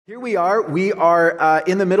Here we are. We are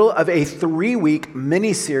in the middle of a 3-week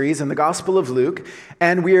mini-series in the Gospel of Luke,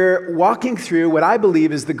 and we're walking through what I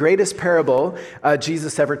believe is the greatest parable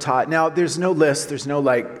Jesus ever taught. Now, there's no list, there's no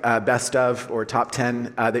best of or top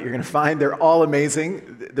 10 that you're going to find. They're all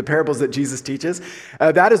amazing, the parables that Jesus teaches.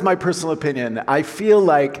 That is my personal opinion. I feel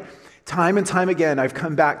like time and time again, I've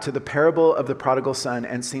come back to the parable of the prodigal son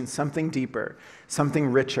and seen something deeper,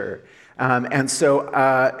 something richer. And so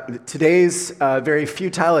today's very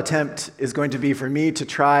futile attempt is going to be for me to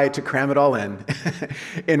try to cram it all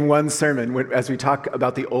in one sermon as we talk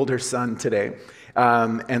about the older son today.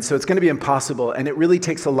 And so it's going to be impossible, and it really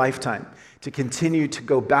takes a lifetime to continue to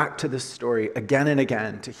go back to this story again and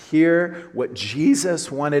again, to hear what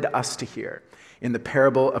Jesus wanted us to hear in the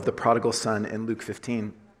parable of the prodigal son in Luke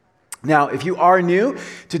 15. Now, if you are new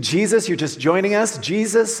to Jesus, you're just joining us,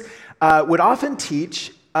 Jesus would often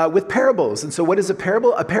teach with parables. And so what is a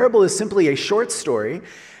parable? A parable is simply a short story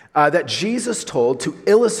that Jesus told to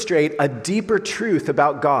illustrate a deeper truth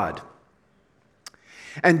about God.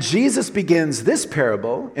 And Jesus begins this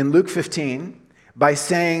parable in Luke 15 by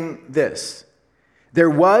saying this: there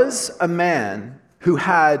was a man who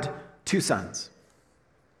had 2 sons.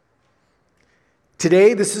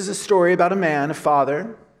 Today, this is a story about a man, a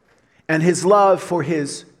father, and his love for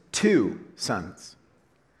his 2 sons.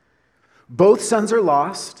 Both sons are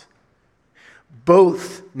lost.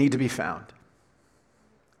 Both need to be found.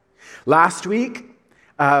 Last week,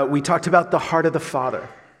 we talked about the heart of the Father.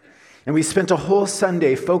 And we spent a whole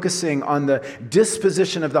Sunday focusing on the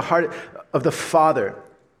disposition of the heart of the Father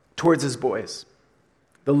towards his boys.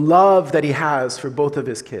 The love that he has for both of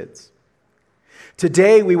his kids.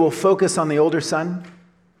 Today, we will focus on the older son.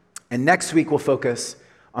 And next week, we'll focus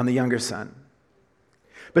on the younger son.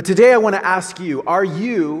 But today, I want to ask you, are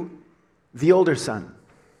you the older son?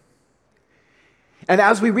 And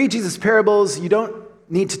as we read Jesus' parables, you don't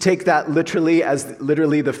need to take that literally as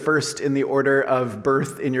literally the first in the order of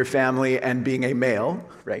birth in your family and being a male,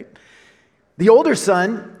 right? The older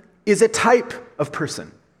son is a type of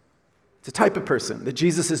person. It's a type of person that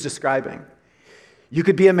Jesus is describing. You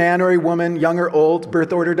could be a man or a woman, young or old,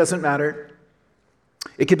 birth order doesn't matter.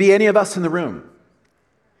 It could be any of us in the room.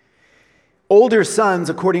 Older sons,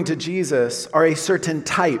 according to Jesus, are a certain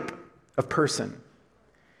type of person.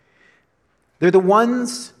 They're the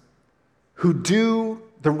ones who do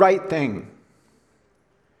the right thing.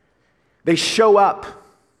 They show up.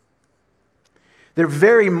 They're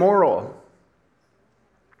very moral.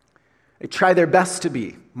 They try their best to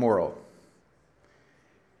be moral.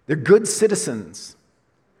 They're good citizens.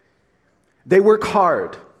 They work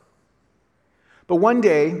hard. But one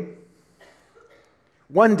day,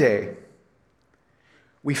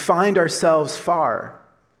 we find ourselves far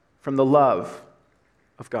from the love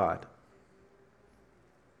of God.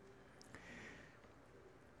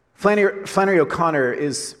 Flannery O'Connor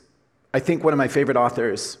is, I think, one of my favorite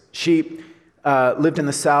authors. She lived in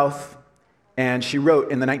the South, and she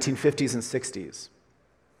wrote in the 1950s and 60s.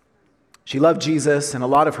 She loved Jesus, and a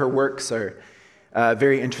lot of her works are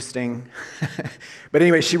very interesting. But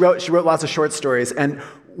anyway, she wrote lots of short stories, and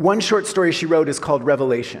one short story she wrote is called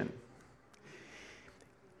Revelation.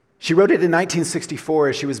 She wrote it in 1964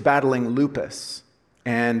 as she was battling lupus,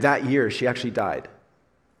 and that year she actually died.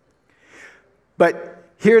 But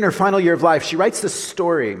here in her final year of life, she writes this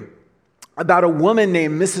story about a woman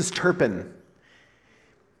named Mrs. Turpin.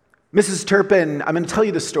 Mrs. Turpin, I'm going to tell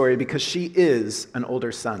you the story because she is an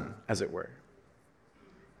older son, as it were.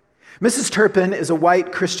 Mrs. Turpin is a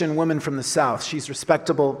white Christian woman from the South. She's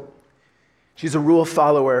respectable. She's a rule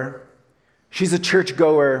follower. She's a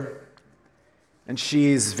churchgoer. And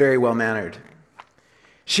she's very well-mannered.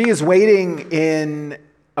 She is waiting in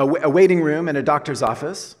a waiting room in a doctor's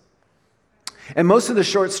office. And most of the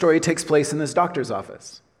short story takes place in this doctor's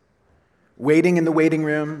office. Waiting in the waiting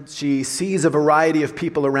room, she sees a variety of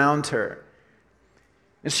people around her.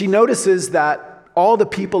 And she notices that all the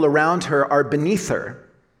people around her are beneath her.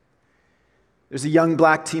 There's a young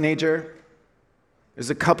black teenager. There's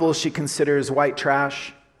a couple she considers white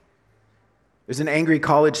trash. There's an angry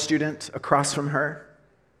college student across from her.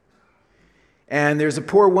 And there's a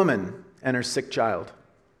poor woman and her sick child.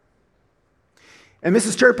 And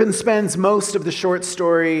Mrs. Turpin spends most of the short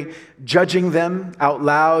story judging them out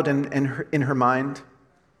loud and in her mind,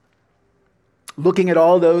 looking at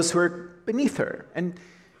all those who are beneath her. And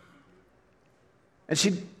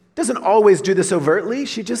she doesn't always do this overtly.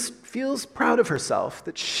 She just feels proud of herself,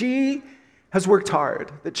 that she has worked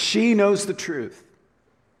hard, that she knows the truth,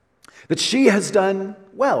 that she has done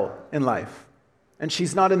well in life, and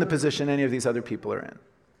she's not in the position any of these other people are in.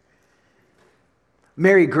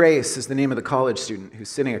 Mary Grace is the name of the college student who's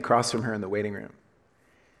sitting across from her in the waiting room.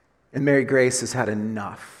 And Mary Grace has had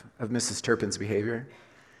enough of Mrs. Turpin's behavior,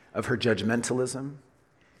 of her judgmentalism.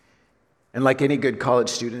 And like any good college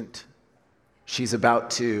student, she's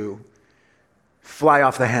about to fly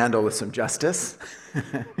off the handle with some justice.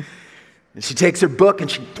 And she takes her book and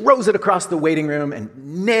she throws it across the waiting room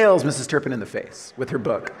and nails Mrs. Turpin in the face with her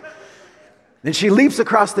book. Then she leaps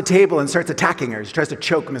across the table and starts attacking her. She tries to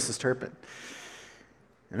choke Mrs. Turpin.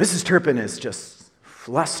 And Mrs. Turpin is just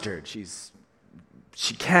flustered.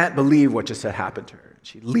 She can't believe what just had happened to her.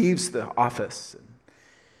 She leaves the office. And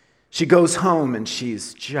she goes home and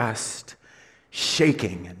she's just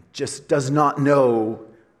shaking and just does not know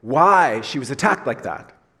why she was attacked like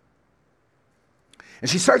that. And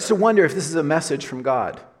she starts to wonder if this is a message from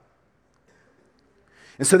God.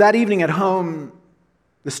 And so that evening at home,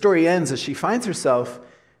 the story ends as she finds herself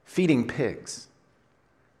feeding pigs.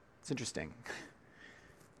 It's interesting.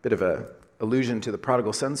 Bit of an allusion to the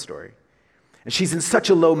prodigal son story. And she's in such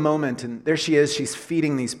a low moment, and there she is, she's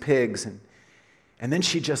feeding these pigs, and then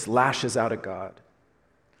she just lashes out at God.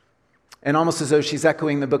 And almost as though she's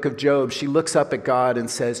echoing the book of Job, she looks up at God and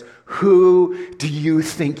says, "Who do you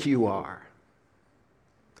think you are?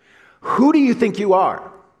 Who do you think you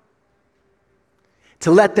are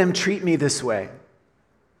to let them treat me this way?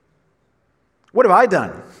 What have I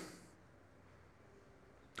done?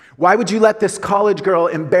 Why would you let this college girl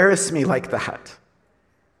embarrass me like that?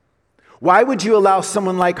 Why would you allow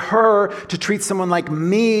someone like her to treat someone like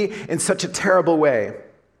me in such a terrible way?"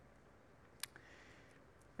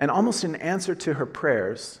 And almost in answer to her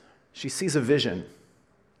prayers, she sees a vision.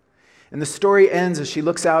 And the story ends as she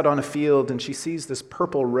looks out on a field and she sees this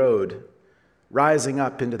purple road rising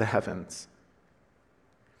up into the heavens.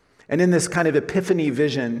 And in this kind of epiphany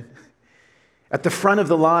vision, at the front of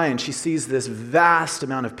the line, she sees this vast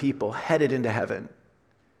amount of people headed into heaven.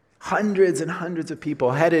 Hundreds and hundreds of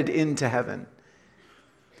people headed into heaven.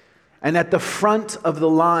 And at the front of the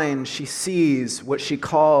line, she sees what she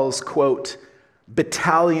calls, quote,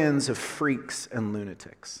 battalions of freaks and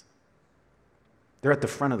lunatics. They're at the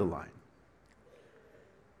front of the line.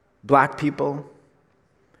 Black people,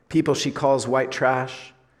 people she calls white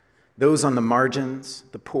trash, those on the margins,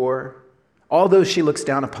 the poor, all those she looks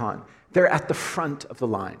down upon, they're at the front of the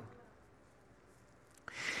line.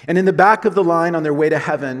 And in the back of the line on their way to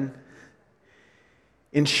heaven,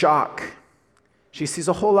 in shock, she sees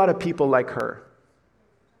a whole lot of people like her.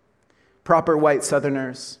 Proper white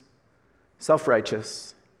Southerners,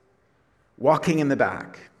 self-righteous, walking in the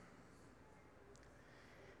back.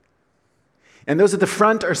 And those at the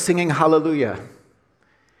front are singing hallelujah.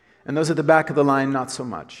 And those at the back of the line, not so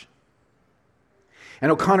much.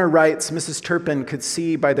 And O'Connor writes, Mrs. Turpin could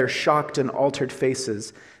see by their shocked and altered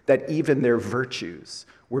faces that even their virtues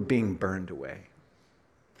were being burned away.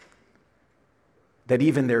 That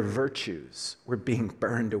even their virtues were being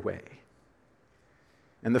burned away.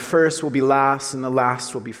 And the first will be last, and the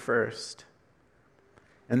last will be first.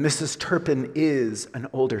 And Mrs. Turpin is an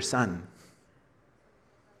older son.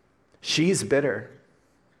 She's bitter.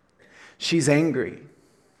 She's angry.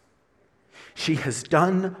 She has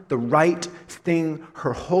done the right thing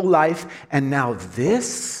her whole life, and now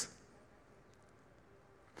this?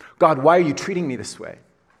 God, why are you treating me this way?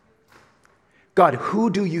 God, who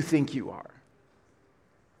do you think you are?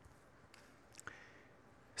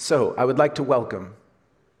 So, I would like to welcome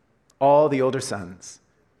all the older sons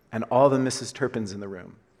and all the Mrs. Turpins in the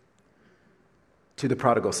room to the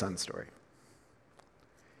prodigal son story.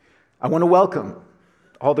 I want to welcome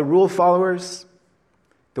all the rule followers,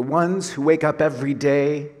 the ones who wake up every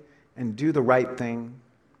day and do the right thing.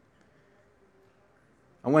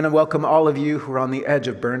 I want to welcome all of you who are on the edge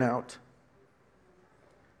of burnout.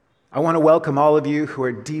 I want to welcome all of you who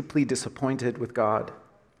are deeply disappointed with God.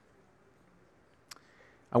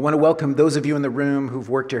 I want to welcome those of you in the room who've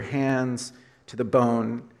worked your hands to the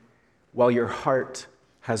bone while your heart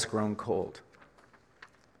has grown cold.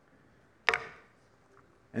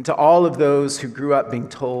 And to all of those who grew up being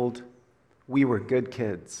told, we were good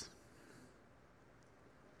kids.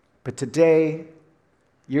 But today,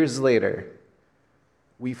 years later,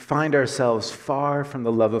 we find ourselves far from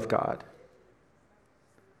the love of God.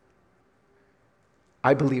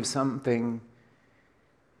 I believe something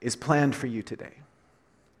is planned for you today.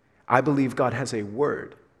 I believe God has a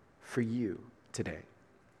word for you today.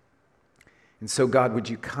 And so, God, would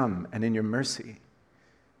you come and in your mercy,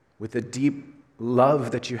 with the deep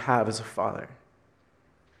love that you have as a father,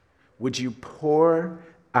 would you pour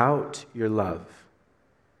out your love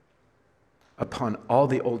upon all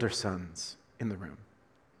the older sons in the room?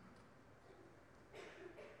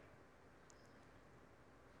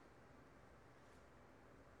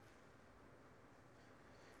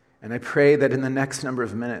 And I pray that in the next number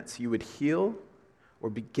of minutes, you would heal or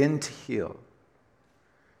begin to heal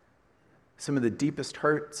some of the deepest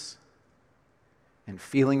hurts and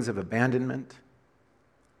feelings of abandonment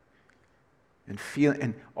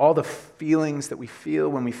and all the feelings that we feel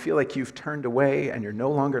when we feel like you've turned away and you're no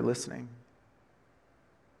longer listening.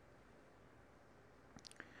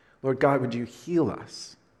 Lord God, would you heal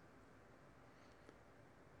us?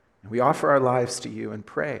 And we offer our lives to you and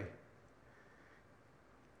pray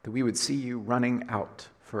that we would see you running out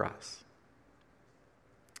for us.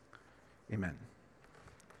 Amen.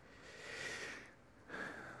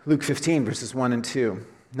 Luke 15, verses 1 and 2.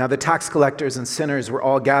 Now the tax collectors and sinners were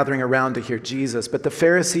all gathering around to hear Jesus, but the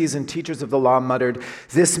Pharisees and teachers of the law muttered,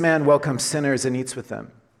 "This man welcomes sinners and eats with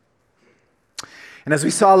them." And as we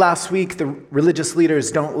saw last week, the religious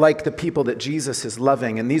leaders don't like the people that Jesus is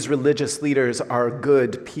loving, and these religious leaders are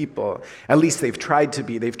good people. At least they've tried to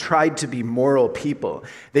be. They've tried to be moral people.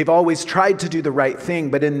 They've always tried to do the right thing,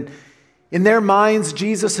 but in their minds,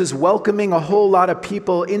 Jesus is welcoming a whole lot of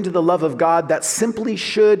people into the love of God that simply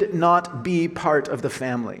should not be part of the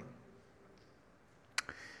family.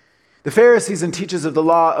 The Pharisees and teachers of the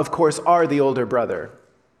law, of course, are the older brother.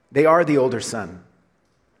 They are the older son.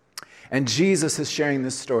 And Jesus is sharing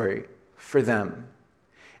this story for them.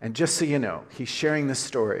 And just so you know, he's sharing this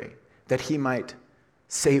story that he might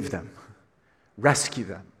save them, rescue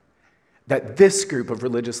them, that this group of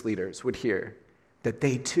religious leaders would hear that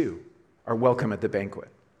they too are welcome at the banquet.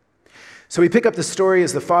 So we pick up the story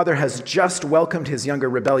as the father has just welcomed his younger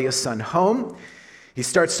rebellious son home. He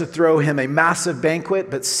starts to throw him a massive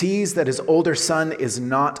banquet, but sees that his older son is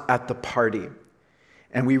not at the party.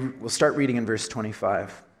 And we will start reading in verse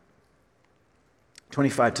 25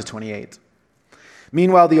 to 28.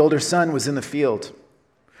 Meanwhile, the older son was in the field.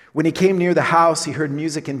 When he came near the house, he heard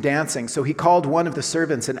music and dancing. So he called one of the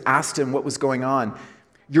servants and asked him what was going on.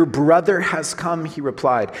 "Your brother has come," he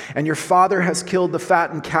replied, "and your father has killed the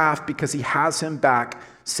fattened calf because he has him back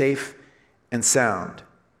safe and sound."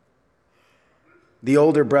 The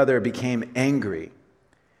older brother became angry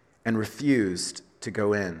and refused to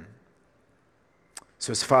go in.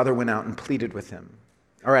 So his father went out and pleaded with him.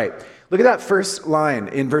 All right, look at that first line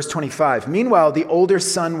in verse 25. Meanwhile, the older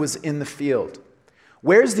son was in the field.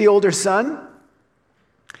 Where's the older son?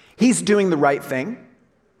 He's doing the right thing.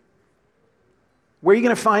 Where are you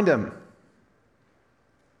going to find him?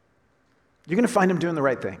 You're going to find him doing the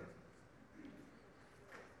right thing.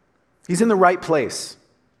 He's in the right place.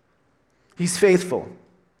 He's faithful.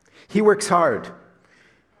 He works hard.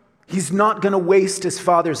 He's not going to waste his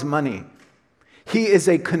father's money. He is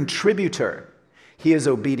a contributor. He is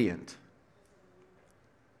obedient.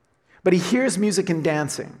 But he hears music and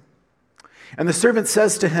dancing. And the servant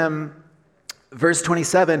says to him, verse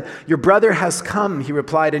 27, "Your brother has come," he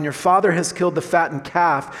replied, "and your father has killed the fattened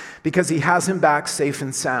calf because he has him back safe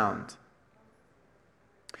and sound."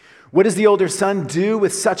 What does the older son do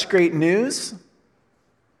with such great news?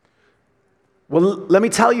 Well, let me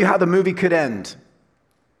tell you how the movie could end.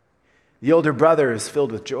 The older brother is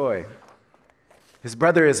filled with joy. His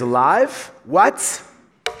brother is alive? What?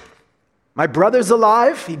 My brother's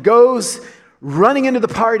alive? He goes running into the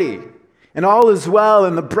party. And all is well,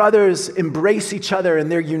 and the brothers embrace each other, and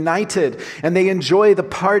they're united, and they enjoy the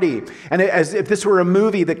party. And as if this were a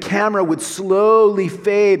movie, the camera would slowly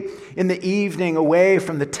fade in the evening away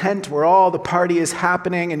from the tent where all the party is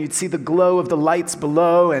happening, and you'd see the glow of the lights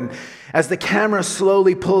below. And as the camera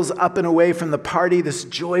slowly pulls up and away from the party, this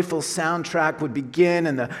joyful soundtrack would begin,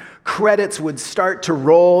 and the credits would start to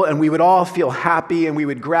roll, and we would all feel happy, and we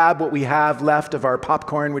would grab what we have left of our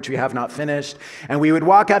popcorn, which we have not finished, and we would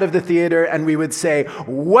walk out of the theater, and we would say,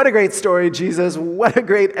 "What a great story, Jesus. What a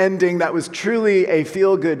great ending. That was truly a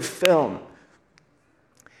feel-good film."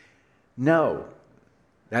 No,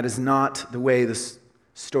 that is not the way this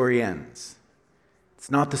story ends.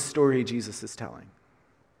 It's not the story Jesus is telling.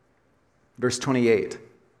 Verse 28,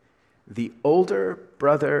 the older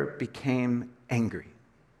brother became angry.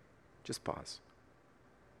 Just pause.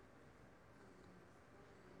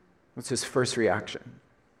 What's his first reaction?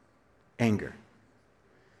 Anger.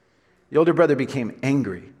 The older brother became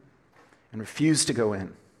angry and refused to go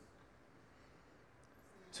in.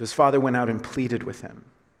 So his father went out and pleaded with him.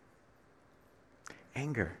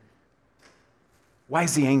 Anger. Why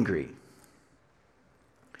is he angry?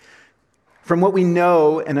 From what we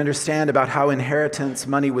know and understand about how inheritance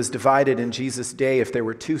money was divided in Jesus' day, if there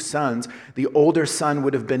were two sons, the older son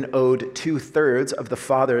would have been owed 2/3 of the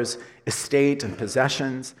father's estate and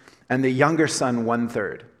possessions, and the younger son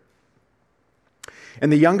 1/3.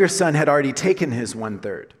 And the younger son had already taken his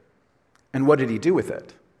 1/3. And what did he do with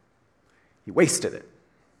it? He wasted it.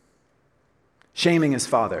 shaming his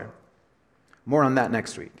father. More on that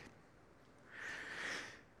next week.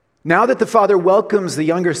 Now that the father welcomes the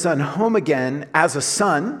younger son home again as a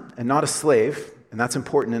son and not a slave, and that's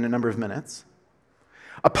important in a number of minutes,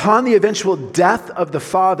 upon the eventual death of the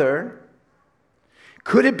father,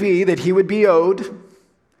 could it be that he would be owed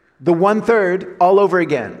the 1/3 all over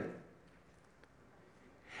again?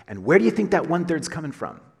 And where do you think that 1/3's coming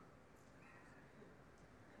from?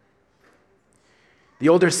 The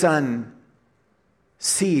older son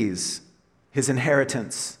sees his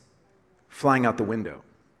inheritance flying out the window.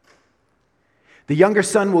 The younger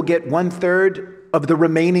son will get 1/3 of the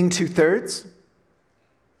remaining 2/3.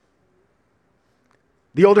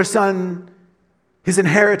 The older son, his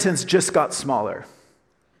inheritance just got smaller.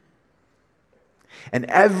 And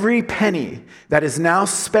every penny that is now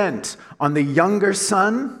spent on the younger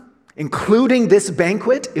son, including this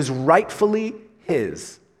banquet, is rightfully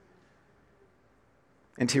his.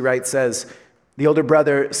 N.T. Wright says, the older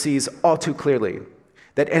brother sees all too clearly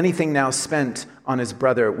that anything now spent on his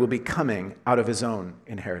brother will be coming out of his own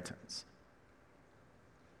inheritance.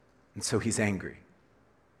 And so he's angry.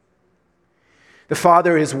 The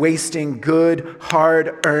father is wasting good,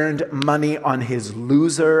 hard-earned money on his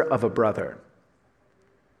loser of a brother.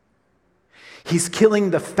 He's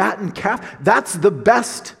killing the fattened calf. That's the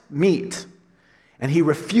best meat. And he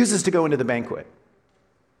refuses to go into the banquet.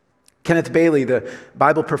 Kenneth Bailey, the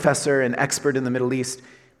Bible professor and expert in the Middle East,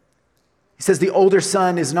 he says the older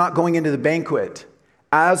son is not going into the banquet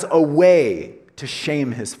as a way to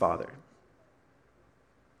shame his father.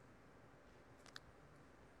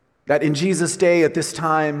 That in Jesus' day, at this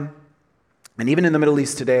time, and even in the Middle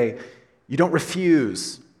East today, you don't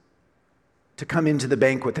refuse to come into the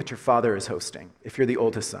banquet that your father is hosting if you're the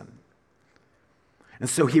oldest son. And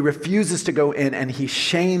so he refuses to go in and he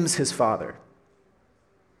shames his father.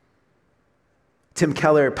 Tim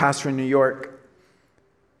Keller, pastor in New York,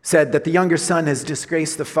 said that the younger son has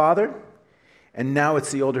disgraced the father, and now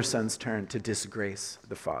it's the older son's turn to disgrace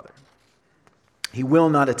the father. He will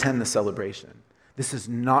not attend the celebration. This is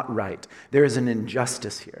not right. There is an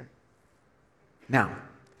injustice here. Now,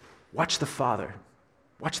 watch the father.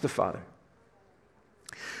 Watch the father.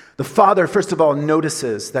 The father, first of all,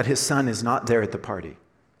 notices that his son is not there at the party.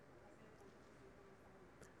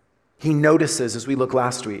 He notices, as we looked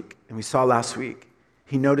last week, and we saw last week,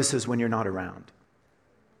 he notices when you're not around.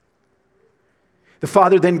 The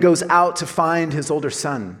father then goes out to find his older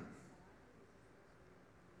son,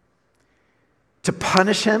 to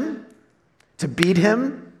punish him, to beat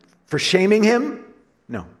him for shaming him?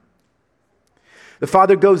 No. The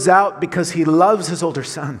father goes out because he loves his older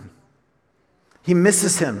son. He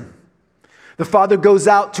misses him. The father goes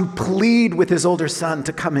out to plead with his older son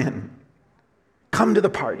to come in. Come to the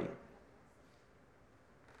party.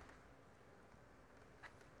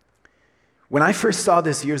 When I first saw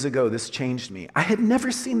this years ago, this changed me. I had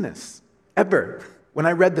never seen this, ever, when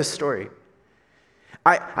I read this story.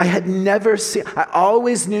 I had never seen, I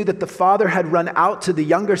always knew that the father had run out to the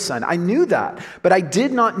younger son. I knew that, but I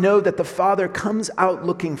did not know that the father comes out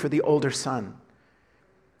looking for the older son.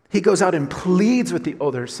 He goes out and pleads with the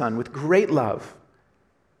older son with great love.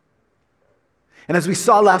 And as we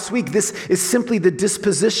saw last week, this is simply the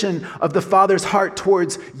disposition of the Father's heart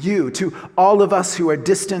towards you, to all of us who are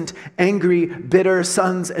distant, angry, bitter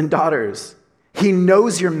sons and daughters. He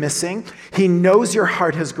knows you're missing. He knows your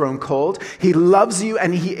heart has grown cold. He loves you,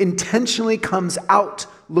 and he intentionally comes out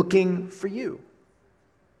looking for you.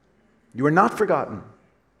 You are not forgotten.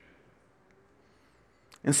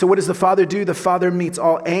 And so what does the Father do? The Father meets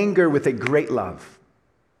all anger with a great love.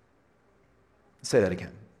 I'll say that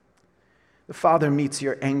again. The Father meets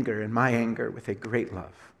your anger and my anger with a great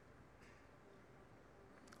love.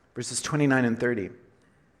 Verses 29 and 30.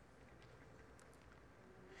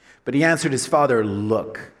 But he answered his father,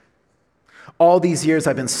 "Look, all these years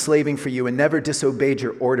I've been slaving for you and never disobeyed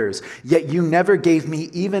your orders. Yet you never gave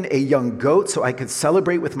me even a young goat so I could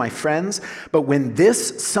celebrate with my friends. But when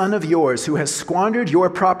this son of yours, who has squandered your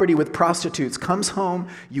property with prostitutes, comes home,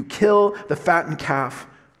 you kill the fattened calf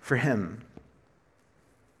for him."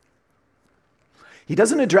 He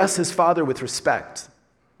doesn't address his father with respect.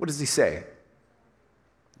 What does he say?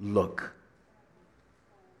 Look.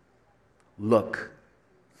 Look.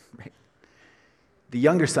 Right? The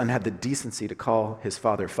younger son had the decency to call his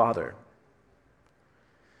father father.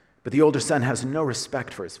 But the older son has no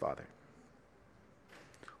respect for his father.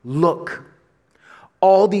 Look.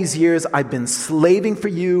 All these years I've been slaving for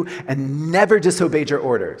you and never disobeyed your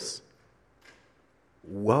orders.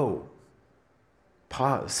 Whoa.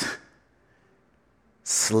 Pause.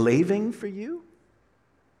 Slaving for you?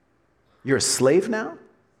 You're a slave now?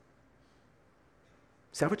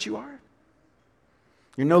 Is that what you are?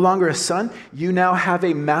 You're no longer a son. You now have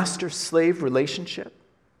a master-slave relationship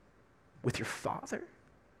with your father.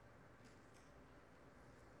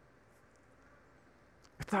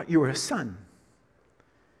 I thought you were a son.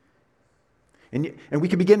 And we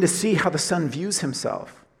can begin to see how the son views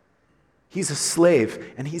himself. He's a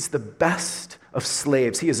slave, and he's the best of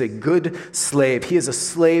slaves. He is a good slave. He is a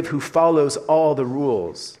slave who follows all the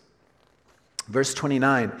rules. Verse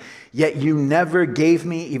 29, yet you never gave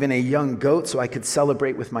me even a young goat so I could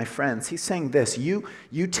celebrate with my friends. He's saying this, you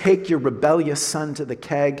take your rebellious son to the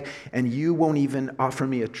keg, and you won't even offer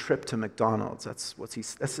me a trip to McDonald's. This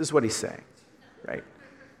is what he's saying, right?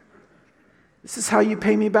 This is how you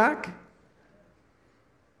pay me back?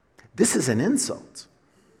 This is an insult.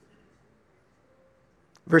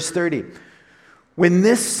 Verse 30, when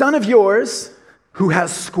this son of yours, who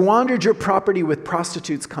has squandered your property with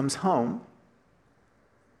prostitutes, comes home,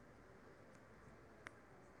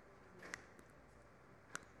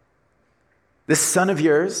 this son of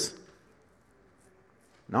yours,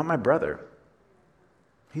 not my brother.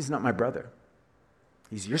 He's not my brother.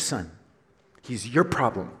 He's your son. He's your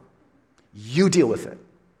problem. You deal with it.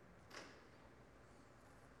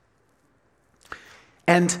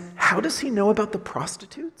 And how does he know about the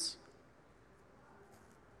prostitutes?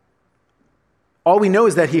 All we know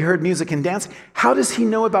is that he heard music and dancing. How does he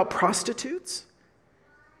know about prostitutes?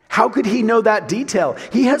 How could he know that detail?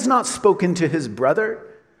 He has not spoken to his brother.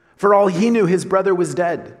 For all he knew, his brother was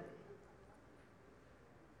dead.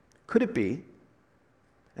 Could it be,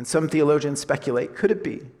 and some theologians speculate, could it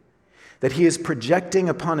be that he is projecting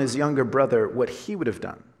upon his younger brother what he would have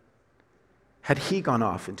done had he gone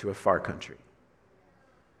off into a far country?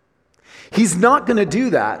 He's not going to do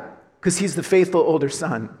that because he's the faithful older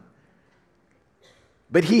son.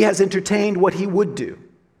 But he has entertained what he would do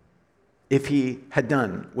if he had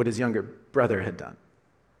done what his younger brother had done.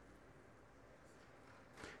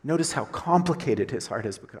 Notice how complicated his heart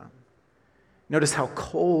has become. Notice how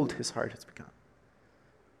cold his heart has become.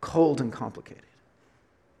 Cold and complicated.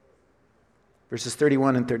 Verses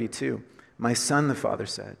 31 and 32. My son, the father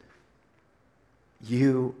said,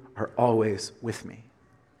 you are always with me,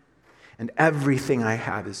 and everything I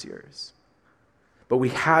have is yours. But we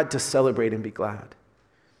had to celebrate and be glad,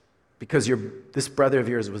 because this brother of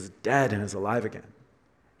yours was dead and is alive again.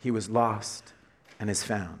 He was lost and is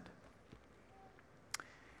found.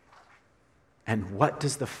 And what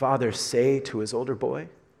does the father say to his older boy?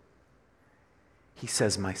 He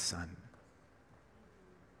says, my son.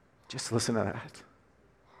 Just listen to that.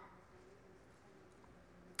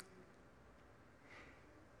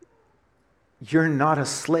 You're not a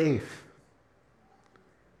slave.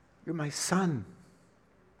 You're my son.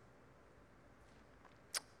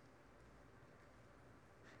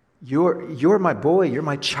 You're my boy. You're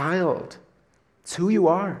my child. It's who you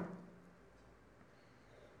are.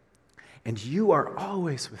 And you are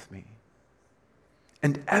always with me.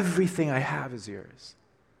 And everything I have is yours.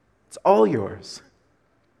 It's all yours.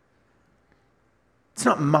 It's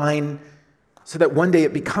not mine so that one day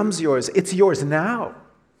it becomes yours. It's yours now.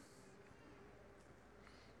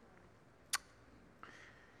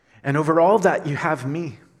 And over all that, you have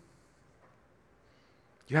me.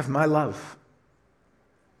 You have my love.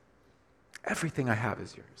 Everything I have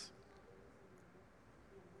is yours.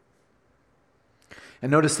 And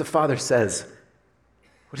notice the father says,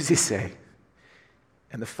 what does he say?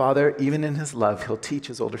 And the father, even in his love, he'll teach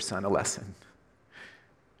his older son a lesson.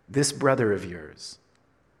 This brother of yours.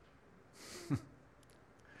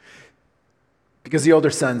 Because the older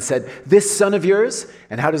son said, this son of yours.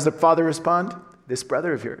 And how does the father respond? This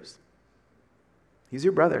brother of yours. He's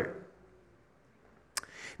your brother.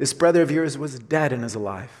 This brother of yours was dead and is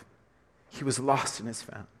alive. He was lost and is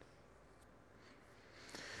found.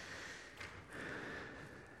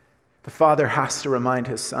 The father has to remind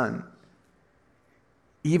his son,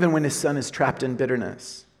 even when his son is trapped in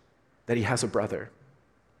bitterness, that he has a brother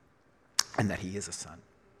and that he is a son.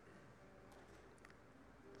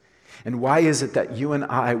 And why is it that you and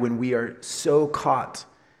I, when we are so caught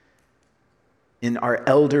in our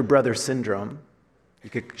elder brother syndrome, you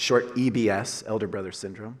could short EBS, elder brother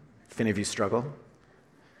syndrome, if any of you struggle,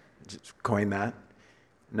 just coined that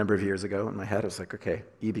a number of years ago in my head. I was like, okay,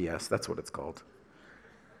 EBS, that's what it's called.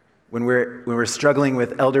 When we're struggling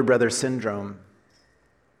with elder brother syndrome,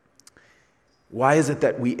 why is it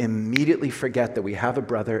that we immediately forget that we have a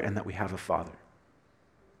brother and that we have a father?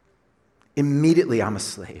 Immediately, I'm a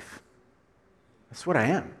slave. That's what I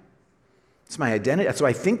am. It's my identity. That's what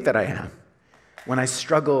I think that I am when I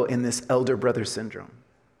struggle in this elder brother syndrome.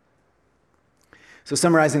 So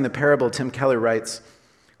summarizing the parable, Tim Keller writes,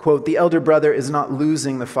 quote, the elder brother is not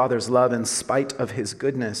losing the father's love in spite of his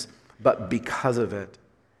goodness, but because of it.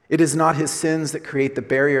 It is not his sins that create the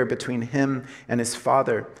barrier between him and his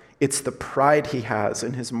Father. It's the pride he has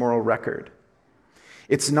in his moral record.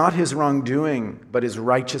 It's not his wrongdoing, but his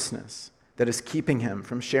righteousness that is keeping him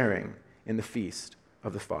from sharing in the feast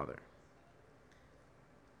of the Father.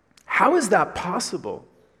 How is that possible?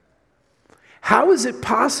 How is it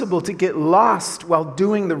possible to get lost while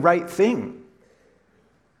doing the right thing?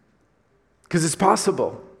 Because it's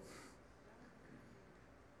possible.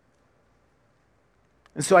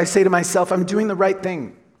 And so I say to myself, I'm doing the right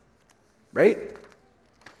thing, right?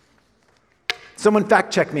 Someone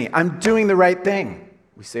fact check me. I'm doing the right thing,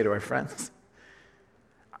 we say to our friends.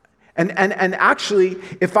 And actually,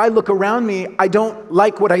 if I look around me, I don't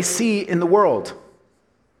like what I see in the world.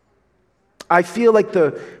 I feel like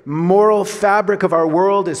the moral fabric of our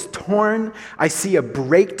world is torn. I see a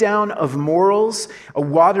breakdown of morals, a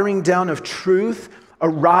watering down of truth, a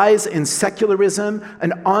rise in secularism,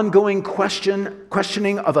 an ongoing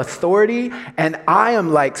questioning of authority, and I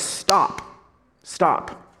am like, stop.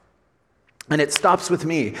 And it stops with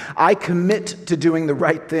me. I commit to doing the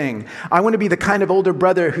right thing. I want to be the kind of older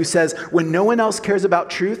brother who says, when no one else cares about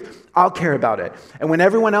truth, I'll care about it. And when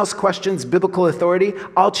everyone else questions biblical authority,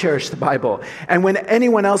 I'll cherish the Bible. And when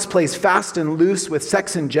anyone else plays fast and loose with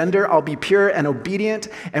sex and gender, I'll be pure and obedient.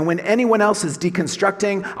 And when anyone else is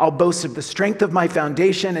deconstructing, I'll boast of the strength of my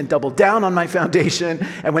foundation and double down on my foundation.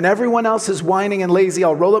 And when everyone else is whining and lazy,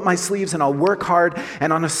 I'll roll up my sleeves and I'll work hard.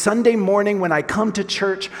 And on a Sunday morning when I come to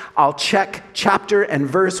church, I'll check chapter and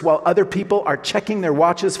verse while other people are checking their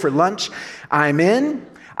watches for lunch. I'm in.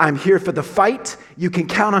 I'm here for the fight. You can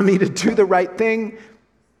count on me to do the right thing.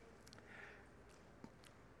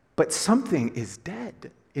 But something is dead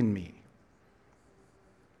in me.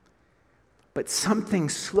 But something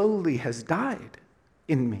slowly has died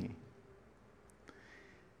in me.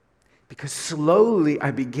 Because slowly I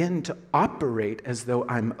begin to operate as though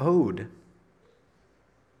I'm owed.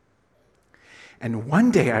 And one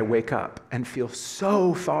day I wake up and feel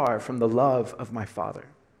so far from the love of my Father.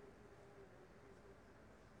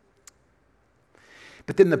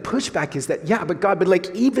 But then the pushback is that, yeah, but God, but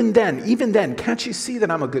like even then, can't you see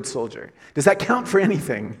that I'm a good soldier? Does that count for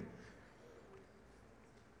anything?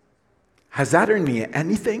 Has that earned me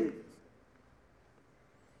anything?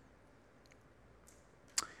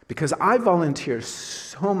 Because I volunteer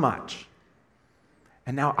so much,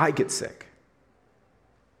 and now I get sick.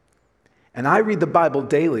 And I read the Bible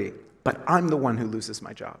daily, but I'm the one who loses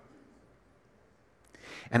my job.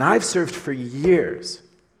 And I've served for years,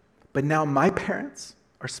 but now my parents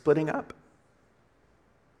are splitting up.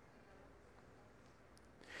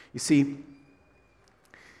 You see,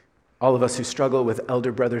 all of us who struggle with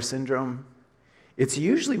elder brother syndrome, it's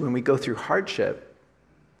usually when we go through hardship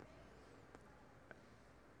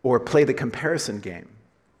or play the comparison game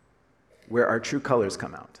where our true colors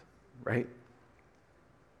come out, right?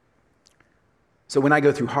 So when I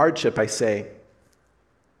go through hardship, I say,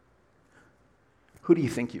 who do you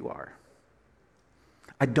think you are?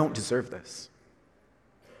 I don't deserve this.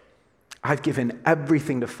 I've given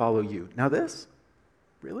everything to follow you. Now this?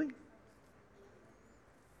 Really?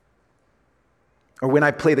 Or when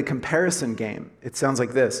I play the comparison game, it sounds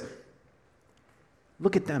like this.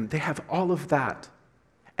 Look at them. They have all of that.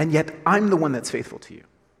 And yet I'm the one that's faithful to you.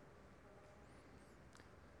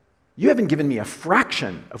 You haven't given me a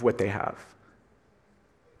fraction of what they have.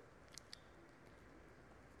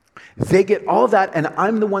 They get all that, and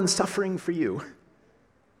I'm the one suffering for you.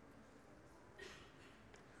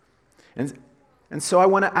 And so I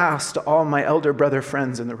want to ask to all my elder brother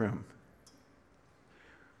friends in the room,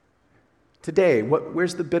 today,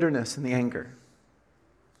 where's the bitterness and the anger?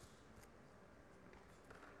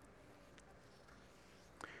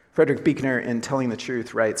 Frederick Buechner, in Telling the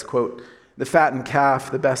Truth, writes, quote, "The fattened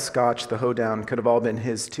calf, the best scotch, the hoedown could have all been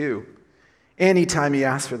his too, any time he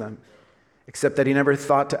asked for them, except that he never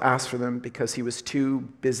thought to ask for them because he was too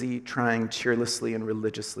busy trying cheerlessly and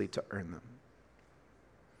religiously to earn them."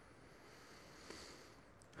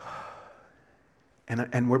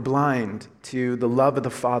 And we're blind to the love of the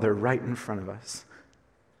Father right in front of us.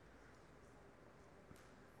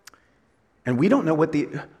 And we don't know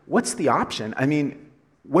what's the option. I mean,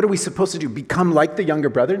 what are we supposed to do? Become like the younger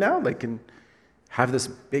brother now? Like, and have this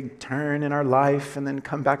big turn in our life and then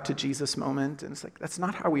come back to Jesus moment? And it's like, that's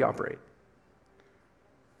not how we operate.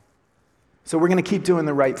 So we're going to keep doing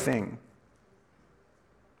the right thing.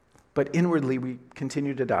 But inwardly, we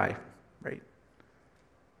continue to die, right?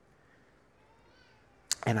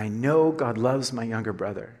 And I know God loves my younger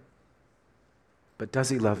brother, but does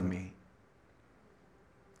he love me?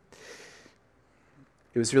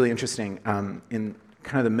 It was really interesting. In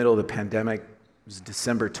kind of the middle of the pandemic, it was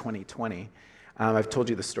December 2020, I've told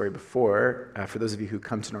you the story before. For those of you who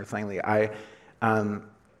come to North Langley, I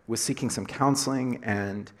was seeking some counseling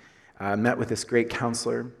and met with this great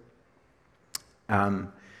counselor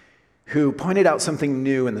who pointed out something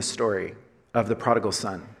new in the story of the prodigal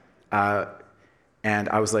son. And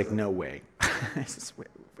I was like, no way. I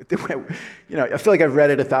feel like I've read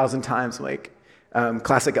it 1,000 times, like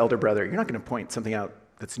classic elder brother. You're not going to point something out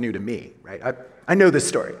that's new to me, right? I know this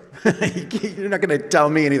story. You're not going to tell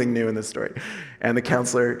me anything new in this story. And the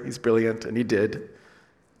counselor, he's brilliant, and he did.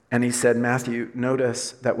 And he said, Matthew,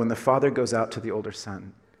 notice that when the father goes out to the older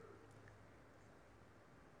son,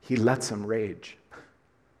 he lets him rage.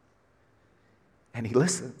 And he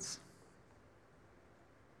listens.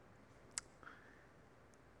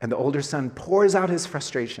 And the older son pours out his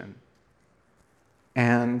frustration.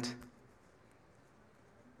 And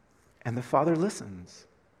the father listens.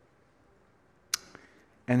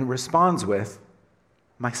 And responds with,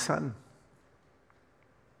 my son.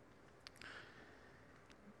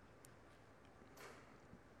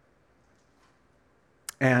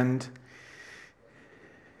 And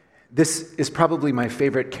this is probably my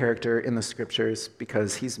favorite character in the scriptures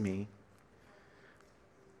because he's me.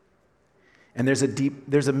 And there's a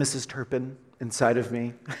Mrs. Turpin inside of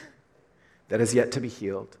me that has yet to be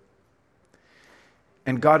healed.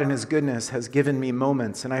 And God in his goodness has given me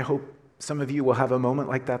moments, and I hope some of you will have a moment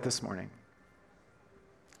like that this morning,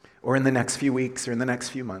 or in the next few weeks, or in the next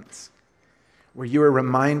few months, where you are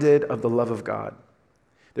reminded of the love of God.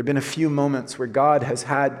 There have been a few moments where God has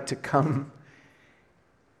had to come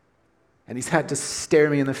and he's had to stare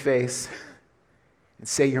me in the face and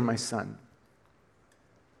say, you're my son.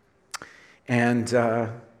 And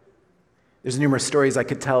there's numerous stories I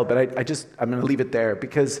could tell, but I'm going to leave it there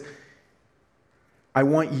because I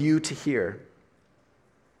want you to hear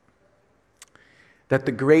that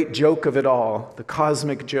the great joke of it all, the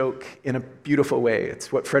cosmic joke in a beautiful way, it's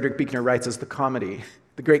what Frederick Buechner writes as the comedy,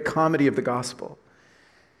 the great comedy of the gospel,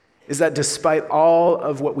 is that despite all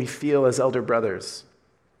of what we feel as elder brothers,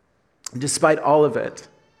 despite all of it,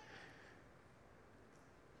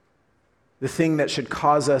 the thing that should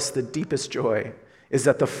cause us the deepest joy is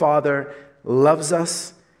that the Father loves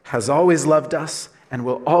us, has always loved us, and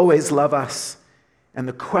will always love us. And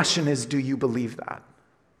the question is, do you believe that?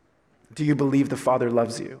 Do you believe the Father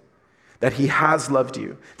loves you? That he has loved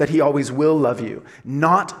you? That he always will love you?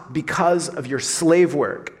 Not because of your slave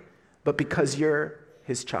work, but because you're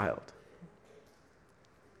his child.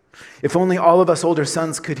 If only all of us older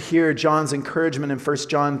sons could hear John's encouragement in 1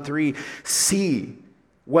 John 3, see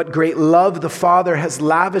what great love the Father has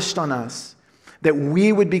lavished on us, that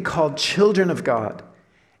we would be called children of God.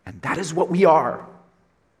 And that is what we are.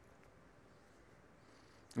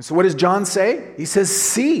 And so what does John say? He says,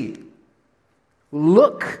 see,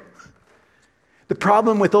 look. The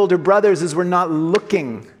problem with older brothers is we're not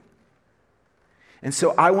looking. And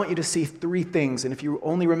so I want you to see three things. And if you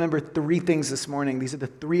only remember three things this morning, these are the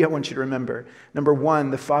three I want you to remember. Number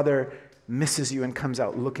one, the Father misses you and comes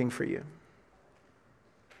out looking for you.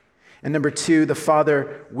 And number two, the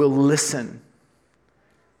Father will listen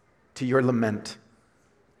to your lament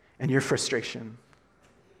and your frustration.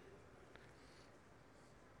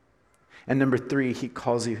 And number three, he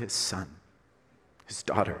calls you his son, his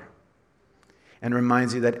daughter, and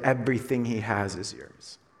reminds you that everything he has is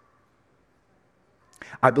yours.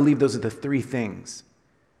 I believe those are the three things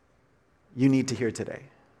you need to hear today.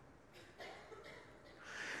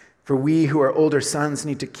 For we who are older sons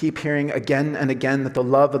need to keep hearing again and again that the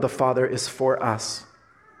love of the Father is for us.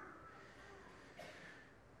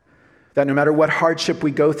 That no matter what hardship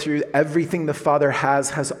we go through, everything the Father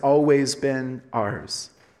has always been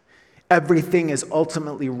ours. Everything is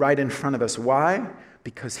ultimately right in front of us. Why?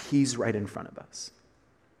 Because he's right in front of us.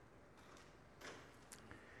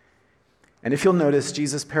 And if you'll notice,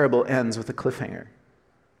 Jesus' parable ends with a cliffhanger.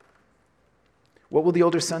 What will the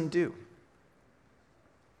older son do?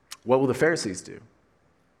 What will the Pharisees do?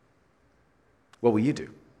 What will you do?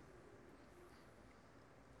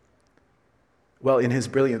 Well, in his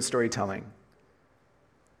brilliant storytelling,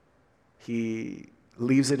 he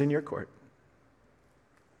leaves it in your court.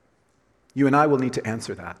 You and I will need to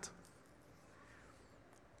answer that.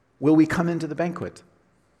 Will we come into the banquet?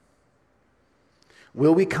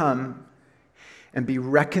 Will we come and be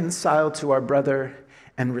reconciled to our brother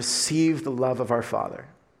and receive the love of our Father?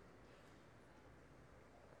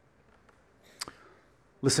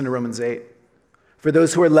 Listen to Romans 8. For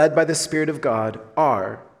those who are led by the Spirit of God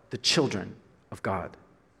are the children of God.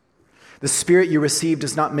 The Spirit you received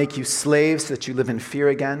does not make you slaves so that you live in fear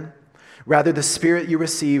again. Rather, the Spirit you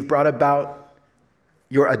received brought about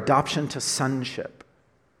your adoption to sonship.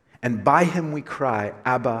 And by him we cry,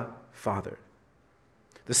 Abba, Father.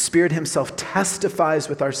 The Spirit himself testifies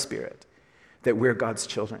with our spirit that we're God's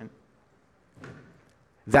children.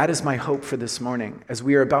 That is my hope for this morning. As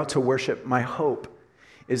we are about to worship, my hope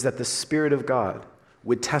is that the Spirit of God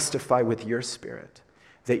would testify with your spirit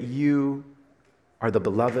that you are the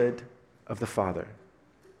beloved of the Father,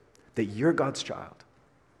 that you're God's child.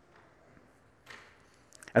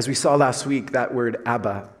 As we saw last week, that word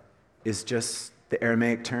Abba is just the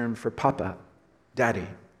Aramaic term for Papa, Daddy,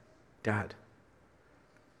 Dad.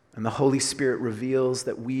 And the Holy Spirit reveals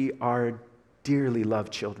that we are dearly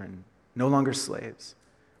loved children, no longer slaves,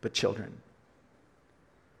 but children.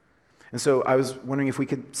 And so I was wondering if we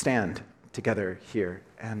could stand together here,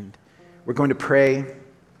 and we're going to pray.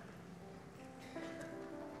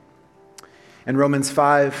 And Romans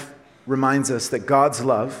 5 reminds us that God's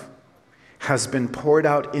love has been poured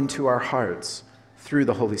out into our hearts through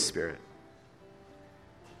the Holy Spirit.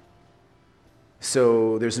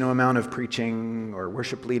 So there's no amount of preaching or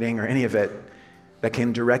worship leading or any of it that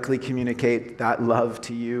can directly communicate that love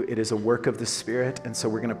to you. It is a work of the Spirit, and so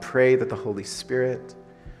we're going to pray that the Holy Spirit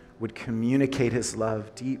would communicate his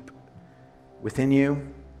love deep within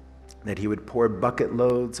you, that he would pour bucket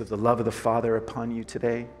loads of the love of the Father upon you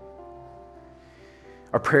today.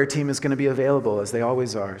 Our prayer team is going to be available, as they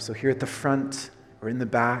always are, so here at the front or in the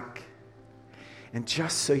back. And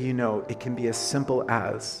just so you know, it can be as simple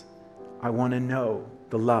as, I want to know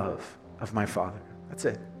the love of my Father. That's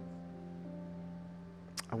it.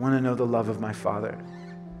 I want to know the love of my Father.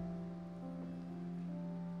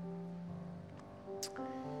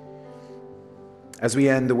 As we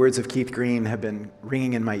end, the words of Keith Green have been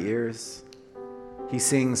ringing in my ears. He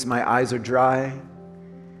sings, "My eyes are dry,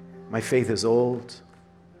 my faith is old,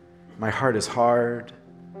 my heart is hard,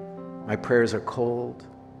 my prayers are cold,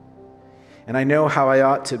 and I know how I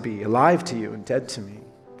ought to be, alive to you and dead to me.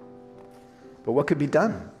 But what could be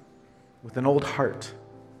done with an old heart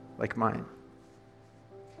like mine?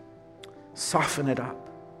 Soften it up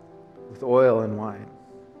with oil and wine.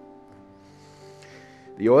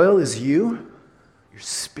 The oil is you, your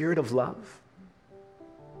spirit of love.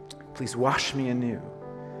 Please wash me anew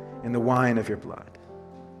in the wine of your blood."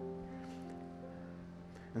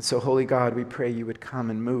 And so, Holy God, we pray you would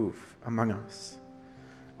come and move among us.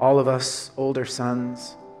 All of us older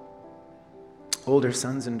sons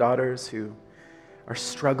and daughters who are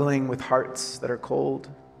struggling with hearts that are cold.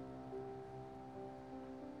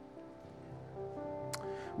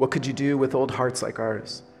 What could you do with old hearts like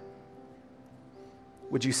ours?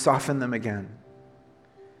 Would you soften them again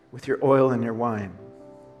with your oil and your wine?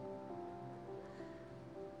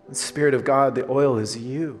 The Spirit of God, the oil is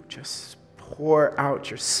you. Just pour out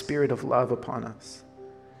your spirit of love upon us.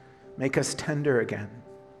 Make us tender again.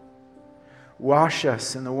 Wash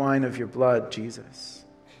us in the wine of your blood, Jesus.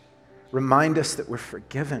 Remind us that we're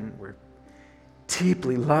forgiven. We're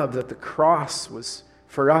deeply loved, that the cross was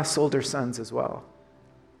for us older sons as well.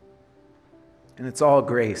 And it's all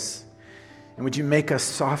grace. And would you make us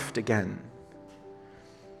soft again?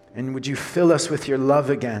 And would you fill us with your love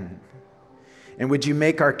again? And would you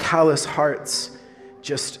make our callous hearts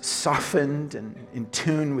just softened and in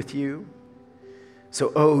tune with you?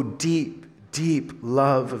 So, oh, deep, deep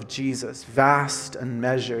love of Jesus, vast,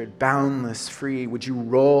 unmeasured, boundless, free, would you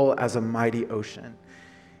roll as a mighty ocean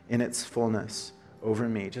in its fullness over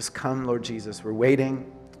me? Just come, Lord Jesus. We're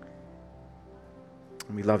waiting,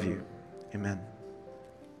 and we love you. Amen.